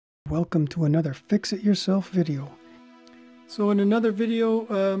Welcome to another Fix It Yourself video. So in another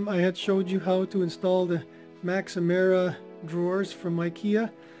video I had showed you how to install the Maximera drawers from IKEA.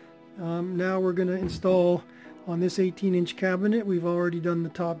 Now we're going to install on this 18-inch cabinet. We've already done the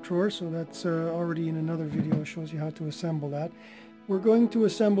top drawer, so that's already in another video. It shows you how to assemble that. We're going to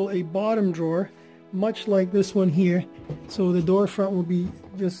assemble a bottom drawer much like this one here. So the door front will be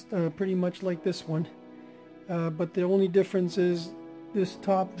just pretty much like this one. But the only difference is this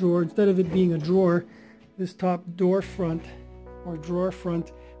top drawer, instead of it being a drawer, this top door front or drawer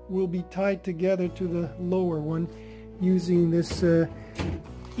front will be tied together to the lower one using this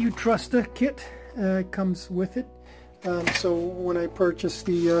U-Trusta kit. It comes with it. So when I purchased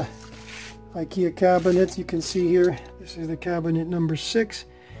the IKEA cabinets, you can see here, this is the cabinet number 6,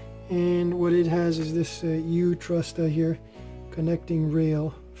 and what it has is this U-Trusta here connecting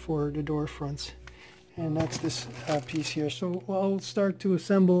rail for the door fronts. And that's this piece here. So I'll start to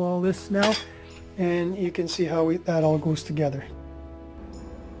assemble all this now, and you can see how that all goes together.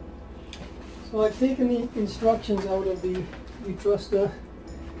 So I've taken the instructions out of the U-Trusta.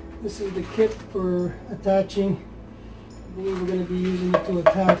 This is the kit for attaching. I believe we're going to be using it to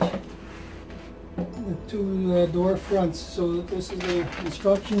attach the two door fronts. So this is the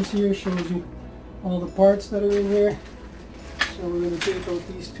instructions here, shows you all the parts that are in here. So we're going to take out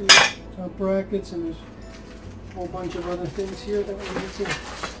these two top brackets, and there's a whole bunch of other things here that we need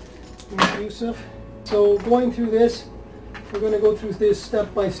to make use of. So going through this, we're going to go through this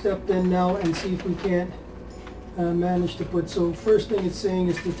step by step then now and see if we can't manage to put. So first thing it's saying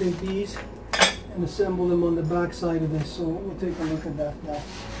is to take these and assemble them on the back side of this. So we'll take a look at that now.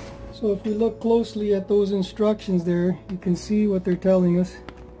 So if we look closely at those instructions there, you can see what they're telling us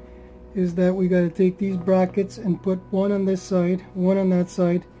is that we got to take these brackets and put one on this side, one on that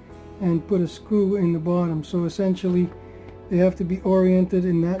side, and put a screw in the bottom. So essentially they have to be oriented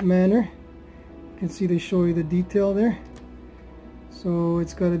in that manner. You can see they show you the detail there. So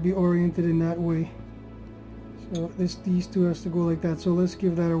it's got to be oriented in that way. So these two has to go like that. So let's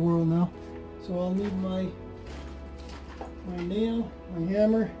give that a whirl now. So I'll need my nail, my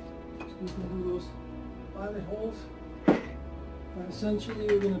hammer, so we can do those pilot holes. Essentially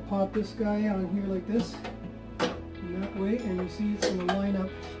we're going to pop this guy on here like this, in that way, and you see it's going to line up.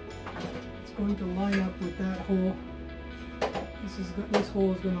 It's going to line up with that hole. This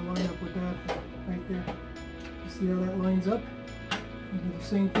hole is going to line up with that hole right there. You see how that lines up? You do the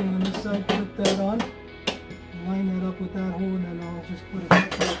same thing on this side. Put that on, line that up with that hole, and then I'll just put a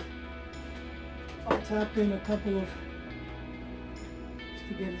couple of, I'll tap in a couple of, just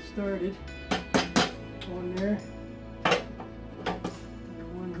to get it started. One there.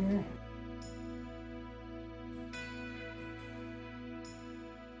 Here.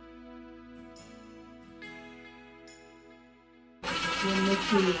 Make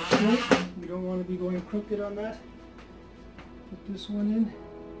sure it's straight. You don't want to be going crooked on that. Put this one in.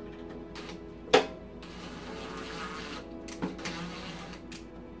 Try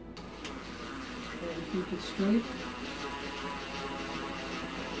to keep it straight.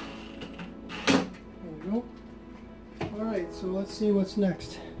 There we go. Alright, so let's see what's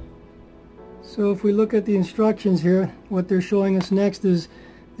next. So if we look at the instructions here, what they're showing us next is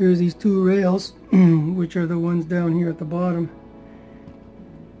there's these two rails, which are the ones down here at the bottom.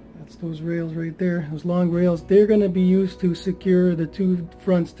 That's those rails right there, those long rails. They're going to be used to secure the two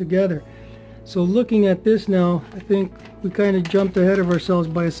fronts together. So looking at this now, I think we kind of jumped ahead of ourselves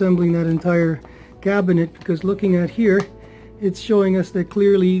by assembling that entire cabinet, because looking at here, it's showing us that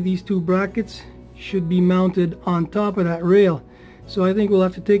clearly these two brackets should be mounted on top of that rail. So I think we'll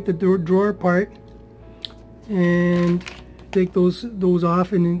have to take the drawer part and take those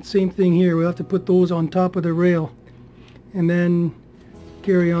off, and then same thing here, we'll have to put those on top of the rail and then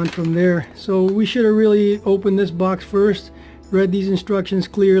carry on from there. So we should have really opened this box first, read these instructions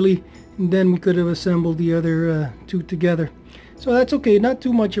clearly, and then we could have assembled the other two together. So that's okay, not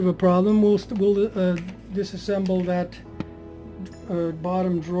too much of a problem. We'll disassemble that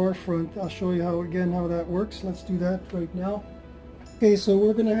bottom drawer front. I'll show you how that works. Let's do that right now. Okay, so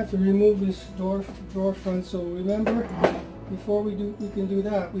we're going to have to remove this drawer front. So remember, before we can do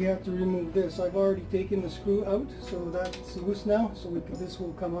that, we have to remove this. I've already taken the screw out, so that's loose now. So this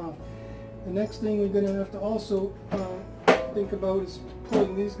will come off. The next thing we're going to have to also think about is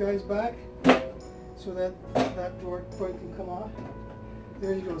pulling these guys back so that drawer front can come off.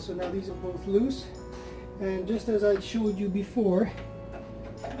 There you go. So now these are both loose. And just as I showed you before,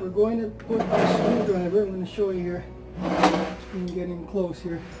 we're going to put our screwdriver. I'm going to show you here. You can get in close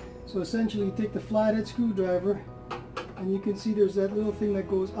here. So essentially you take the flathead screwdriver, and you can see there's that little thing that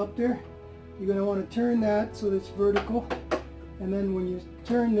goes up there. You're going to want to turn that so that it's vertical, And then when you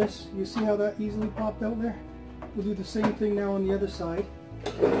turn this, you see how that easily popped out there? We'll do the same thing now on the other side.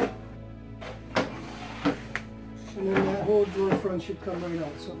 And then that whole drawer front should come right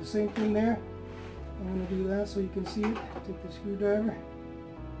out. So the same thing there. I'm going to do that so you can see it. Take the screwdriver,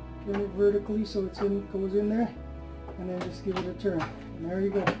 turn it vertically so it's goes in there, and then just give it a turn. And there you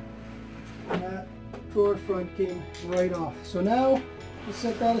go. And that drawer front came right off. So now we'll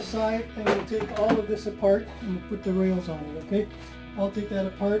set that aside and we'll take all of this apart and we'll put the rails on it, okay? I'll take that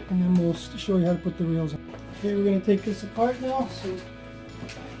apart and then we'll show you how to put the rails on. Okay, we're going to take this apart now. So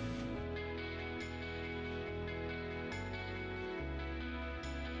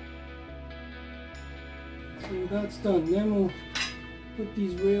that's done. Then we'll put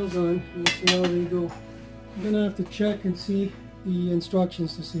these rails on and see how they go. I'm going to have to check and see the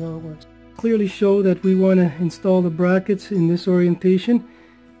instructions to see how it works. Clearly show that we want to install the brackets in this orientation.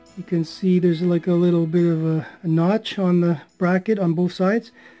 You can see there's like a little bit of a notch on the bracket on both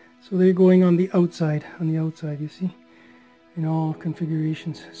sides. So they're going on the outside, you see, in all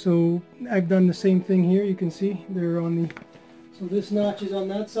configurations. So I've done the same thing here. You can see they're on the, so this notch is on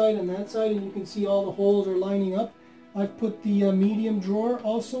that side and that side, and you can see all the holes are lining up. I've put the medium drawer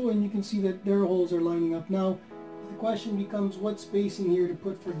also, and you can see that their holes are lining up. Now the question becomes what spacing here to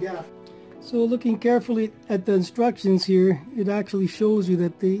put for gap. So looking carefully at the instructions here, it actually shows you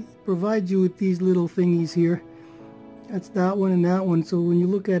that they provide you with these little thingies here. That's that one and that one. So when you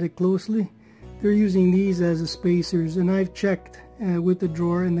look at it closely, they're using these as the spacers, and I've checked with the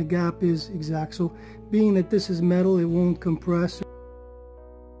drawer and the gap is exact. So being that this is metal, it won't compress.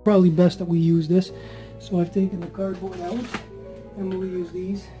 Probably best that we use this. So I've taken the cardboard out and we'll use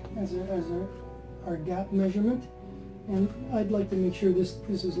these as our gap measurement. And I'd like to make sure this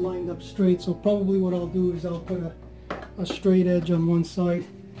is lined up straight, so probably what I'll do is I'll put a straight edge on one side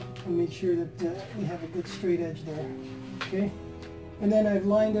and make sure that we have a good straight edge there. Okay, and then I've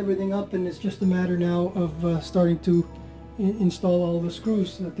lined everything up, and it's just a matter now of starting to install all the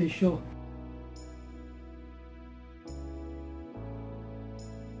screws that they show.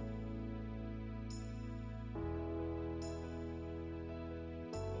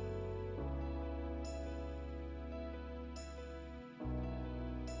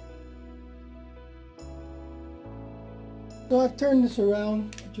 So I've turned this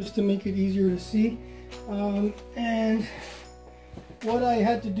around just to make it easier to see, and what I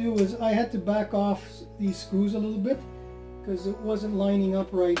had to do was I had to back off these screws a little bit because it wasn't lining up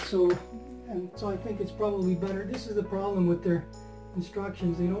right. So I think it's probably better. This is the problem with their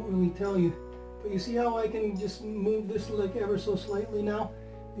instructions, they don't really tell you. But you see how I can just move this like ever so slightly now?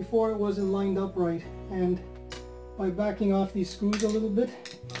 Before it wasn't lined up right, and by backing off these screws a little bit,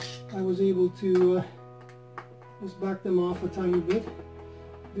 I was able to just back them off a tiny bit.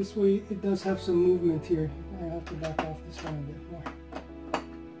 This way it does have some movement here. I have to back off this one a bit more.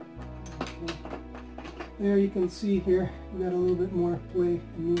 Okay. There you can see here, we got a little bit more play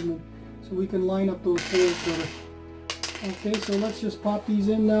and movement. So we can line up those holes better. Okay, so let's just pop these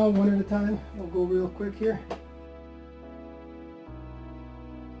in now one at a time. I'll go real quick here.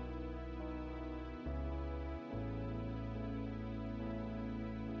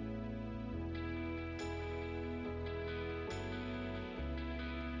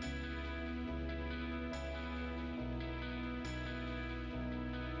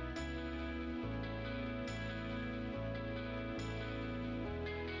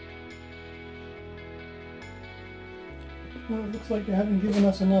 Well, it looks like they haven't given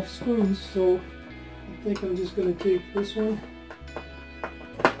us enough screws, so I think I'm just going to take this one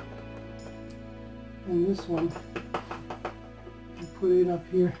and this one and put it up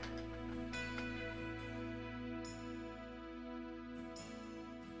here.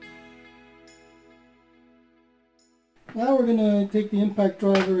 Now we're going to take the impact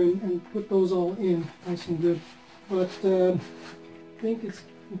driver and put those all in nice and good. But I think it's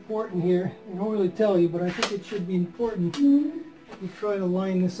important here, I don't really tell you, but I think it should be important that we try to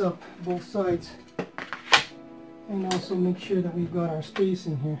line this up both sides and also make sure that we've got our space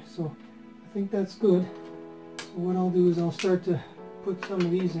in here. So I think that's good. So what I'll do is I'll start to put some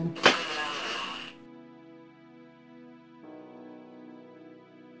of these in.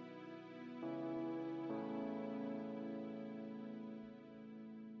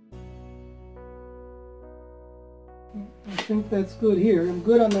 I think that's good here. I'm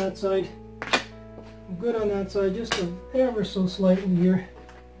good on that side. I'm good on that side, just ever so slightly here.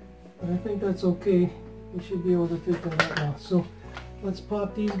 But I think that's okay. We should be able to take that out now. So let's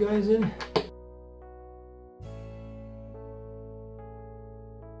pop these guys in.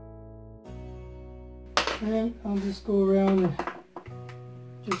 And I'll just go around and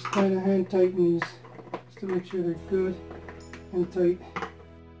just kind of hand tighten these just to make sure they're good. and tight.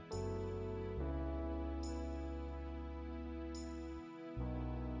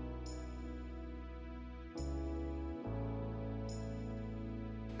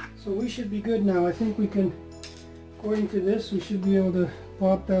 So we should be good now. I think we can, according to this, we should be able to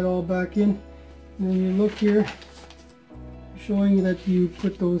pop that all back in. And then you look here, showing you that you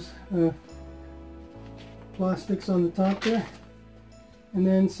put those plastics on the top there. And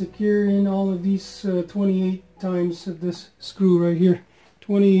then secure in all of these 28 times of this screw right here.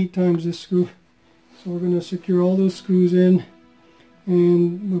 28 times this screw. So we're going to secure all those screws in,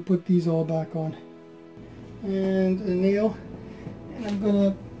 and we'll put these all back on. And a nail. And I'm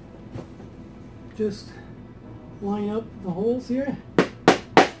going to just line up the holes here,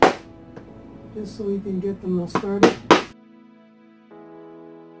 just so we can get them all started.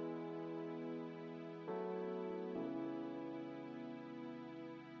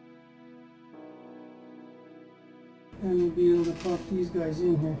 And we'll be able to pop these guys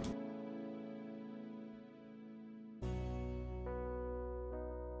in here.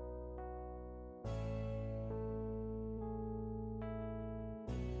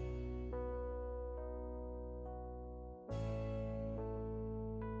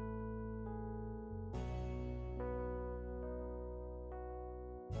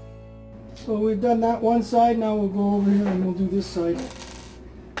 So we've done that one side, now we'll go over here and we'll do this side.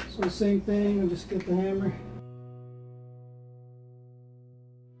 So same thing, I'll just get the hammer.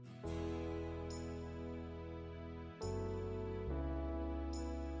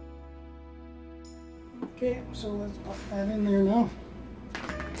 Okay, so let's pop that in there now.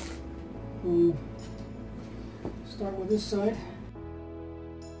 We'll start with this side.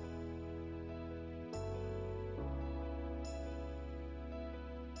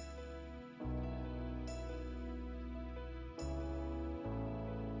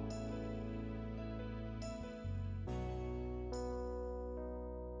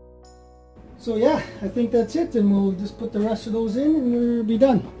 So yeah, I think that's it, and we'll just put the rest of those in and we'll be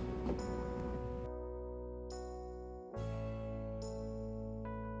done.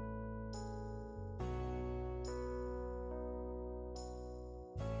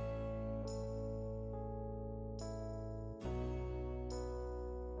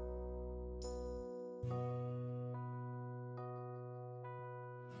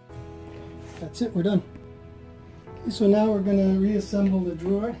 That's it, we're done. Okay, so now we're going to reassemble the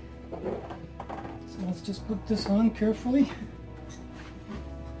drawer. So let's just put this on carefully.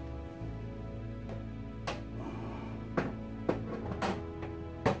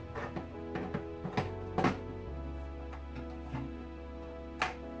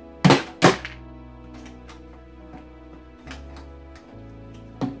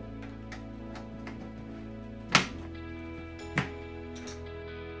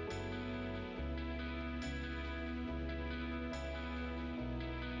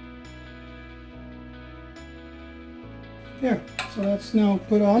 There, so that's now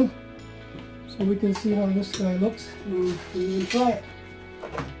put on, so we can see how this guy looks, and we can try it.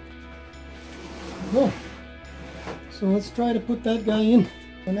 Go. So let's try to put that guy in.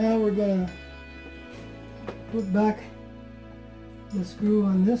 So now we're going to put back the screw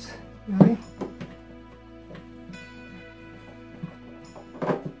on this guy.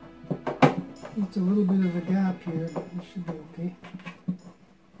 It's a little bit of a gap here, but it should be okay.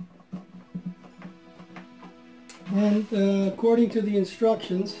 And according to the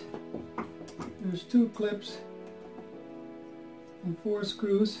instructions, there's 2 clips and 4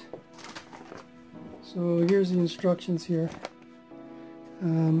 screws. So here's the instructions here.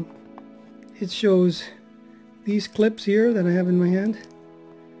 It shows these clips here that I have in my hand.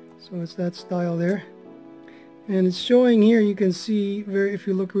 So it's that style there. And it's showing here, you can see, if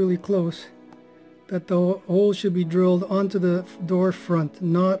you look really close, that the hole should be drilled onto the door front,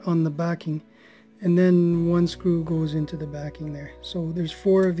 not on the backing. And then 1 screw goes into the backing there. So there's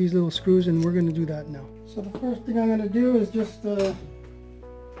 4 of these little screws, and we're going to do that now. So the first thing I'm going to do is just put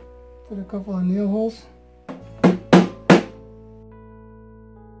a couple of nail holes.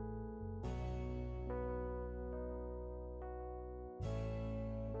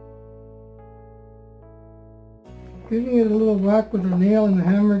 Giving it a little whack with a nail and the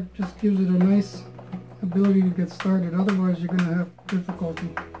hammer just gives it a nice ability to get started. Otherwise you're going to have difficulty.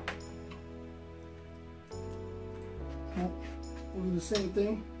 We'll do the same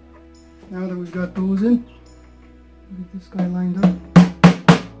thing. Now that we've got those in, get this guy lined up. Give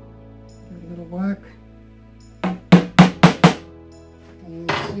it a little whack.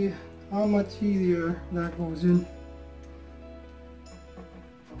 And see how much easier that goes in.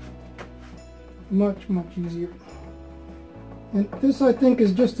 Much easier. And this, I think,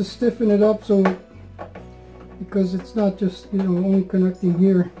 is just to stiffen it up so because it's not just, you know, only connecting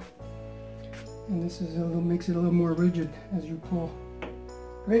here, and this is makes it a little more rigid as you pull.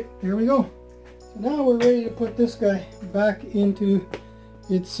 Right, there we go. So now we're ready to put this guy back into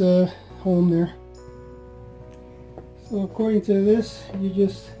its home there. So according to this, you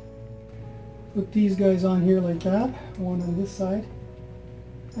just put these guys on here like that, one on this side.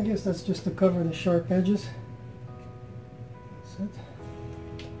 I guess that's just to cover the sharp edges. That's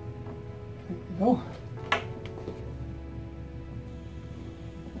it. There we go.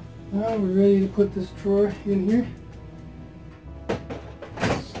 Now we're ready to put this drawer in here.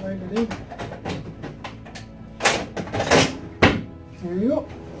 Slide it in. There you go.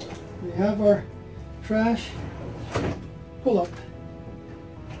 We have our trash pull-up.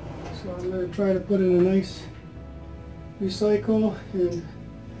 So I'm going to try to put in a nice recycle and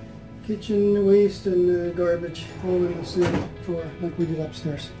kitchen waste and garbage all in the same drawer like we did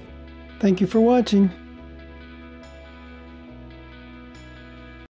upstairs. Thank you for watching.